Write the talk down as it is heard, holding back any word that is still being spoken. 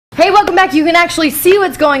welcome back. You can actually see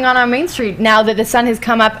what's going on Main Street now that the sun has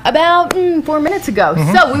come up about 4 minutes ago.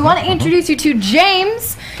 So we want to introduce you to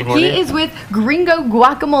James. He is with Gringo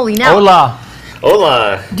Guacamole. Now, Hola.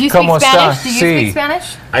 Hola. Do you speak Spanish? Do you speak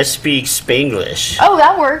Spanish? I speak Spanglish. Oh,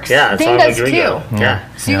 that works. Yeah, Dane does too.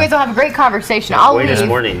 Yeah. So you guys will have a great conversation. I'll leave. Buenas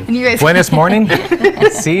morning. And you guys Buenas morning.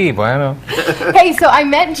 Sí, bueno. Hey, so I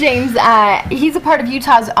met James. He's a part of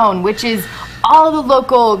Utah's Own, which is all the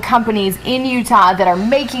local companies in Utah that are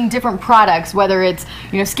making different products, whether it's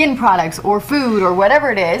skin products or food or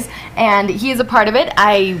whatever it is, and he is a part of it.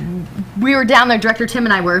 We were down there, director Tim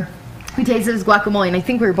and I were. We tasted his guacamole, and I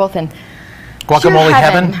think we were both in Guacamole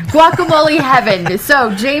heaven. Guacamole heaven.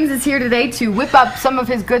 So James is here today to whip up some of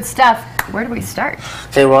his good stuff. Where do we start?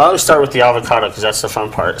 Okay, well, I always start with the avocado because that's the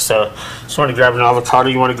fun part. So just want to grab an avocado.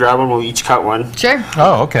 You want to grab one? We'll each cut one. Sure.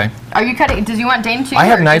 Oh, okay. Are you cutting? Does you want Dane to? I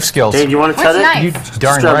have knife skills. Dane, you want to cut it? Knife? You darn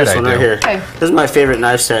just grab right this one I do. right here. Okay. This is my favorite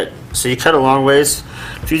knife set. So you cut a long ways.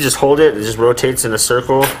 If you just hold it, it just rotates in a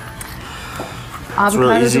circle.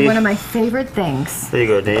 Avocados are one of my favorite things. There you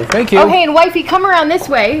go, Dane. Thank you. Oh, hey, and wifey, come around this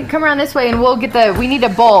way. Come around this way, and we'll get we need a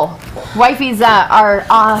bowl. Wifey's our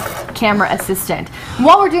off-camera assistant.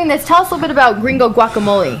 While we're doing this, tell us a little bit about Gringo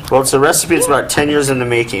Guacamole. Well, it's a recipe. It's about 10 years in the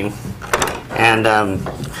making. And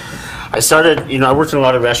I started, I worked in a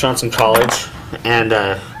lot of restaurants in college, and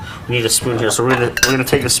we need a spoon here. So we're gonna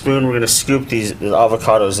take a spoon. We're gonna scoop these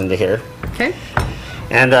avocados into here. Okay.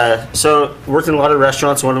 And so worked in a lot of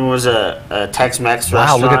restaurants. One of them was a Tex-Mex Wow,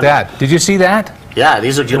 restaurant. look at that. Did you see that? Yeah,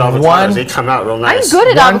 these are good avocados. One- They come out real nice. I'm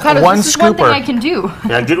good at avocados. one This is one thing scooper. I can do.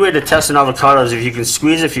 Yeah, a good way to test an avocado is if you can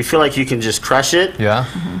squeeze it. If you feel like you can just crush it, Yeah.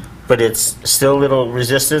 but it's still a little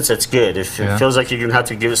resistance, it's good. If it feels like you're going to have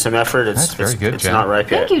to give it some effort, That's very good, it's Jen. not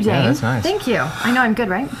ripe yet. Thank you, Dane. Yeah, that's nice. Thank you. I know I'm good,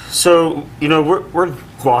 right? So, we're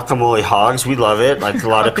guacamole hogs. We love it, like a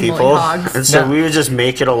lot of Guacamole people. hogs. And so Now- we would just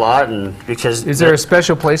make it a lot, and because Is there a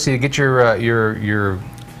special place that you get your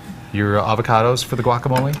avocados for the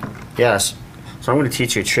guacamole? yes. So I'm going to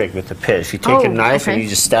teach you a trick with the pit. If you take a knife and you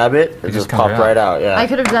just stab it, it just just comes pop right out. Yeah. I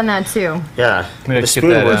could have done that too. Yeah. gonna The get spoon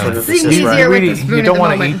that works out. when It's it's easier right. with the spoon You at don't the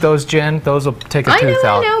want to moment. eat those, Jen. Those will take a I tooth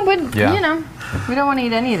out. know, but Yeah. we don't want to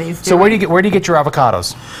eat any of these. So where do you get your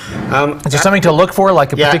avocados? Is there something to look for,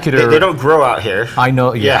 like a Yeah, particular? they don't grow out here. I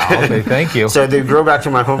know. Yeah. Yeah. Okay. Thank you. So they grow back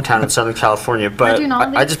in my hometown in Southern California, but do you know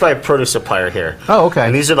all I these? just buy a produce supplier here. Oh, okay.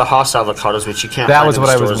 And these are the Haas avocados, which you can't That find was in what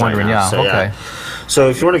the I was stores right wondering, now. yeah, So, okay. So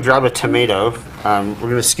if you want to grab a tomato, we're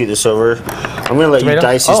going to scoot this over. I'm going to let you Tomato?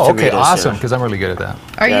 dice these oh, tomatoes. okay. Awesome. here. Because I'm really good at that.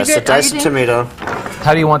 Are you Yeah, good? so dice Are a you tomato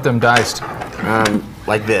How do you want them diced?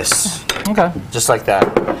 like this, Okay. just like that.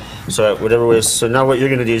 So whatever way. So now what you're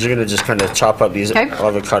going to do is you're going to just kind of chop up these Okay.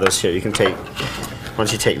 avocados here. You can take,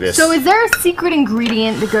 once you take this. So is there a secret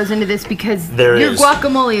ingredient that goes into this? Because There your is.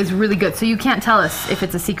 guacamole is really good, so you can't tell us if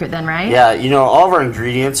it's a secret then, right? Yeah, all of our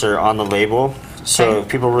ingredients are on the label. So Okay. if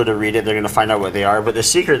people were to read it, they're going to find out what they are. But the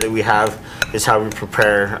secret that we have is how we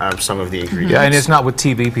prepare some of the ingredients. Yeah, and it's not with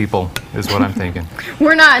TV people, is what I'm thinking.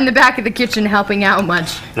 We're not in the back of the kitchen helping out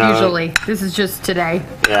much, No. usually. This is just today.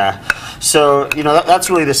 Yeah. So, that's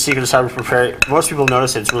really the secret is how we prepare it. Most people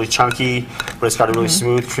notice it's really chunky, but it's got a really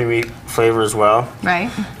smooth, creamy flavor as well. Right?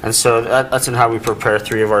 And so that's in how we prepare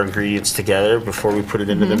 3 of our ingredients together before we put it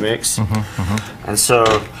into the mix. And so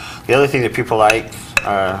the other thing that people like,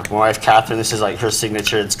 my wife Catherine, this is like her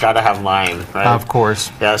signature. It's got to have lime, right? Of course.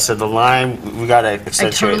 Yeah. So the lime, we got to I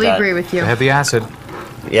accentuate totally that. agree with you. Heavy acid.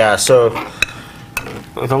 Yeah. So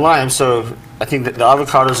with the lime, so I think that the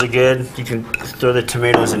avocados are good. You can throw the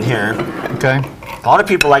tomatoes in here. Okay. A lot of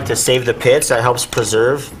people like to save the pits. That helps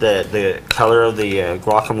preserve the color of the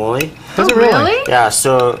guacamole. Does it Oh, really? Yeah.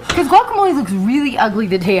 So Because guacamole looks really ugly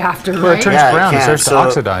the day after, Well, it right? turns yeah, brown. It can. starts to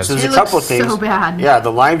oxidize. So there's It a couple looks of things. so bad. Yeah,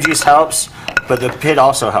 the lime juice helps, but the pit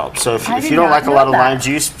also helps. So I if did you don't not like a know lot of that. lime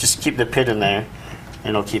juice, just keep the pit in there, and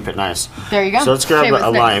it'll keep it nice. There you go. So let's grab Okay, what's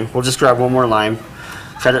a next? lime. We'll just grab one more lime,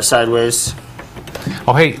 cut it sideways.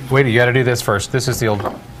 Oh, hey, wait, you got to do this first. This is the old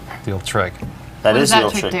trick. That What is does the that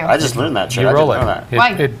old trick trick. do? I just learned that trick. You I roll didn't it. know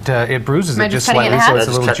that. Why? It bruises Am I it just just cutting it in slightly, so half? it's a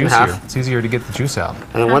Just little cut it in juicier. half. It's easier to get the juice out.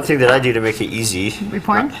 And then one thing that I do to make it easy, We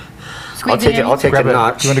pouring? I'll Squeeze take it in? I'll take a Grab it.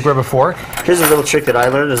 notch. You want to grab a fork? Here's a little trick that I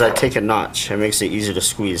learned: is I take a notch. It makes it easier to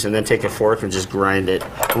squeeze, and then take a fork and just grind it.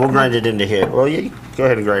 And we'll grind it into here. Well, you go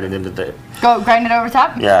ahead and grind it into the. Go grind it over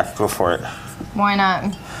top? Yeah, go for it. Why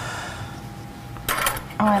not?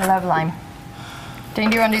 Oh, I love lime. Dane,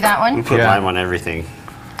 do you want to do that We one? put Yeah. lime on everything.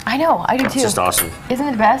 I know, I do It's too. just awesome. Isn't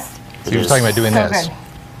it the best? So you were talking about doing So this.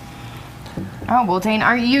 good. Oh, well, Dane,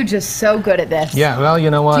 aren't you just so good at this? Yeah, well, you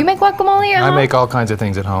know what? Do you make guacamole at I home? make all kinds of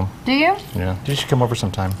things at home. Do you? Yeah. You should come over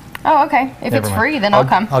sometime. Oh, okay. If it's Never mind. free, then I'll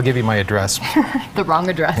come. I'll give you my address. The wrong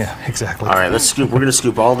address. Yeah, exactly. All right, let's scoop. We're gonna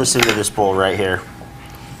scoop all this into this bowl right here.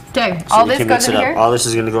 Okay, So all we this can goes mix in it up. here? All this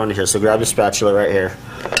is gonna go into here. So grab the spatula right here.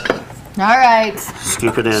 All right.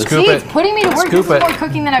 Scoop it in. Scoop Jeez, it. putting me to work. Scoop This is it. more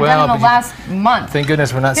cooking than I've Well, done in the but last month. Thank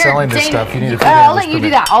goodness we're not Here, selling this Dane, stuff. You need to figure I'll out let this you do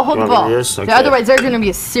permit. that. I'll hold the You want bowl. me to do this? Okay. Otherwise, there's going to be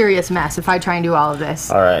a serious mess if I try and do all of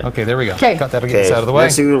this. All right. Okay, there we go. 'Kay. Got that Okay. out of the way.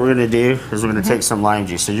 Next thing that we're gonna do is we're gonna take some lime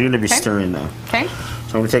juice. So you're gonna be Okay. stirring though. Okay.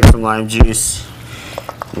 So I'm gonna take some lime juice.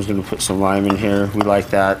 I'm just gonna put some lime in here. We like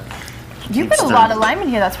that. You Keep put a stirring. lot of lime in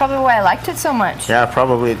here. That's probably why I liked it so much. Yeah,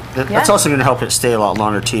 probably. That's Yeah. also gonna help it stay a lot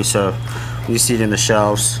longer too. So you see it in the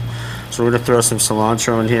shelves. So we're gonna throw some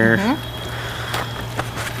cilantro in here.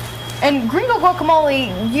 And Gringo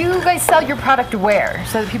Guacamole, you guys sell your product where?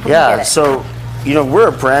 So that people can Yeah. get it. So we're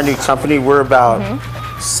a brand new company. We're about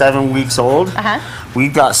 7 weeks old. Uh-huh.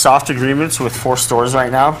 We've got soft agreements with 4 stores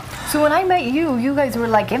right now. So when I met you, you guys were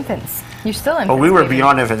like infants. You're still infants. But we were baby.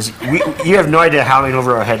 beyond infants. You have no idea how in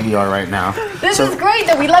over our head we are right now. This So- is great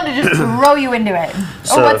that we love to just throw you into it.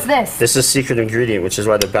 So Oh, what's this? This is secret ingredient, which is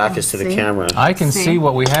why the back is to the see. camera. I can See? see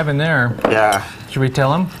what we have in there. Yeah. Should we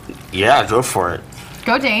tell them? Yeah, go for it.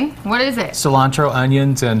 Go, Dane. What is it? Cilantro,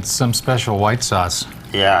 onions, and some special white sauce.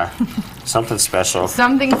 Yeah. Something special.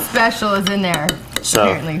 Something special is in there. So-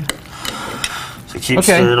 Apparently. So keep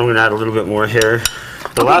Okay. stirring. I'm going to add a little bit more here.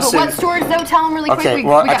 The Okay, last but what thing. stores though? Tell them really quick. Okay, We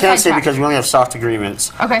well, I got can't say sidetracked. because we only have soft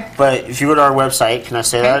agreements. Okay. But if you go to our website, can I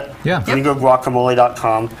say that? Yeah. Yep.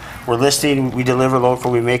 GringoGuacamole.com. We're listing, we deliver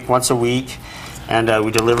local, we make once a week, and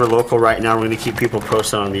we deliver local right now. We're going to keep people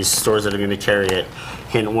posted on these stores that are going to carry it.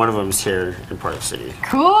 Hint, one of them is here in Park City.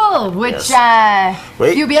 Cool. Which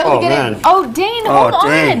Wait. you'll be able Oh, to get man. it. Oh, Dane, hold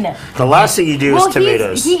dang. on. The last thing you do Well, is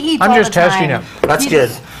tomatoes. he eats I'm all just the time. testing it. That's He's-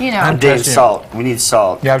 good. You know. I'm Dave, testing it. salt. We need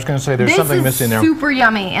salt. Yeah, I was going to say there's This something is missing there. super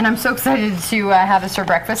yummy, and I'm so excited to have this for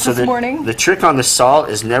breakfast So this morning. the trick on the salt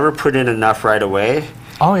is never put in enough right away.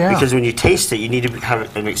 Oh, yeah. Because when you taste it, you need to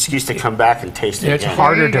have an excuse to come back and taste it Yeah, it's again.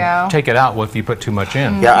 harder There you to go. take it out if you put too much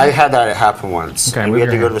in. Yeah, I had that happen once. Okay, and we move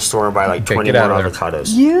had to your go to hand. the store and buy like Okay, 20 get out more of there.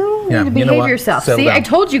 avocados. You Yeah, need to you know behave what? yourself. Settle See, down. I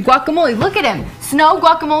told you, guacamole. Look at him. Snow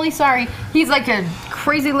guacamole, sorry. He's like a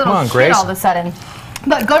crazy little Come on, shit Grace. all of a sudden.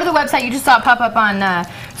 But go to the website. You just saw it pop up on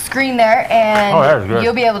screen there, and Oh, that is good.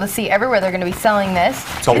 you'll be able to see everywhere they're going to be selling this.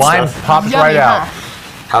 So Good lime stuff. pops Yummy, right out.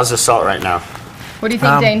 huh? How's the salt right now? What do you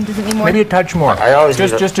think, Dane? Does it need more? Maybe a touch more. I always do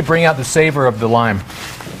that. just to bring out the savor of the lime.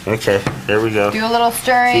 Okay, there we go. Do a little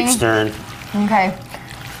stirring. Keep stirring. Okay.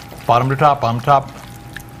 Bottom to top, bottom to top.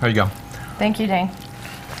 There you go. Thank you, Dane.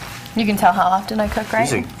 You can tell how often I cook, right?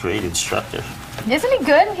 He's a great instructor. Isn't he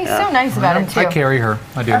good? He's so nice about it, too. I carry her.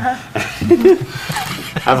 I do. I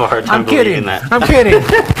have a hard time I'm believing kidding. that. I'm kidding.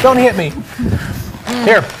 Don't hit me.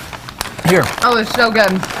 Here. Here. Oh, it's so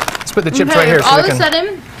good. Let's put the chips Okay, right here if so all we of a can.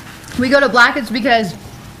 sudden we go to black, it's because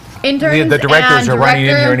interns The directors and are running in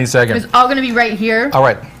director here any second. is all going to be right here All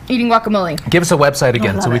right. eating guacamole. Give us a website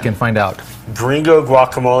again love so we it. can find out.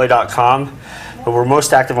 GringoGuacamole.com. But we're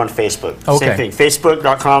most active on Facebook. Okay. Same thing.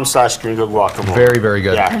 Facebook.com/GringoGuacamole. Very, very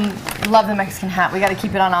good. Yeah. And love the Mexican hat. We got to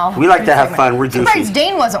keep it on all. We like to have segments. fun. We're goofy. Surprised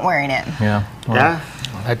Dane wasn't wearing it. Yeah. Well, Yeah?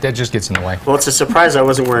 That just gets in the way. Well, it's a surprise I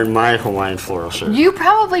wasn't wearing my Hawaiian floral shirt. You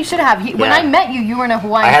probably should have. When Yeah. I met you, you were in a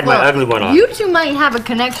Hawaiian I had my floral. ugly one on. You two might have a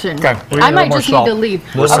connection. Okay, we need a I little might more just salt. need to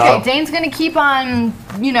leave. Little Okay, salt. Dane's going to keep on,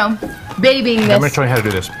 babying I'm going this. to show you how to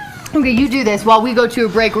do this. Okay, you do this while we go to a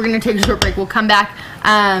break. We're going to take a short break. We'll come back.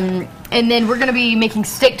 And then we're going to be making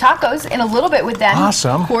steak tacos in a little bit with them.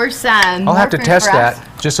 Awesome. Of course, I'll have to test that,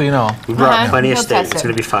 just so you know. We brought Uh-huh. plenty of We'll steak. test It's it.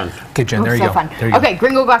 going to be fun. Okay, Jen, there you so go. fun. There you Okay,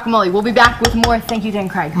 Gringo Guacamole. We'll be back with more. Thank you, Dan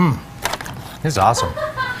Craig. This is awesome.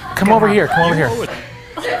 Come over here. Come over here.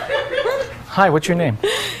 Hi, what's your name?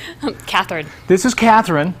 Catherine. This is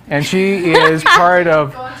Catherine, and she is part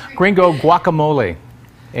of Gringo Guacamole.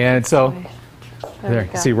 And so, there,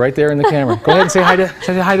 see right there in the camera. Go ahead and say hi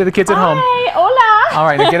to the kids at home. Hi, hola. All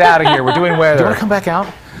right, now get out of here. We're doing weather. Do you want to come back out?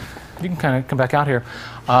 You can kind of come back out here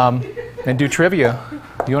and do trivia.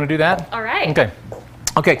 Do you want to do that? All right. Okay.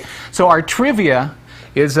 Okay. So our trivia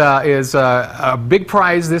is a big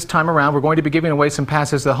prize this time around. We're going to be giving away some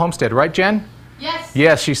passes to the Homestead, right, Jen? Yes.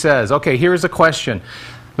 Yes, she says. Okay, here's a question.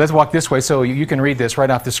 Let's walk this way so you can read this right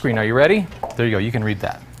off the screen. Are you ready? There you go. You can read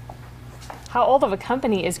that. How old of a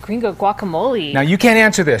company is Gringo Guacamole? Now, you can't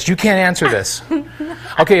answer this. You can't answer this.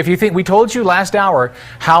 Okay, if you think, we told you last hour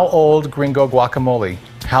how old Gringo Guacamole,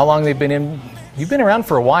 how long they've been in. You've been around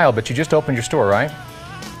for a while, but you just opened your store, right?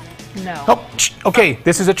 No. Oh, okay,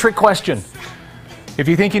 this is a trick question. If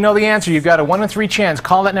you think you know the answer, you've got a 1 in 3 chance.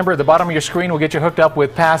 Call that number at the bottom of your screen. We'll get you hooked up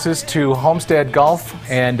with passes to Homestead Golf,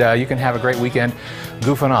 and you can have a great weekend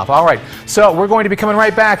goofing off. All right, so we're going to be coming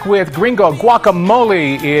right back with Gringo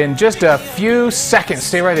Guacamole in just a few seconds.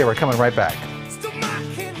 Stay right there. We're coming right back. Still my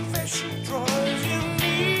kid fresh.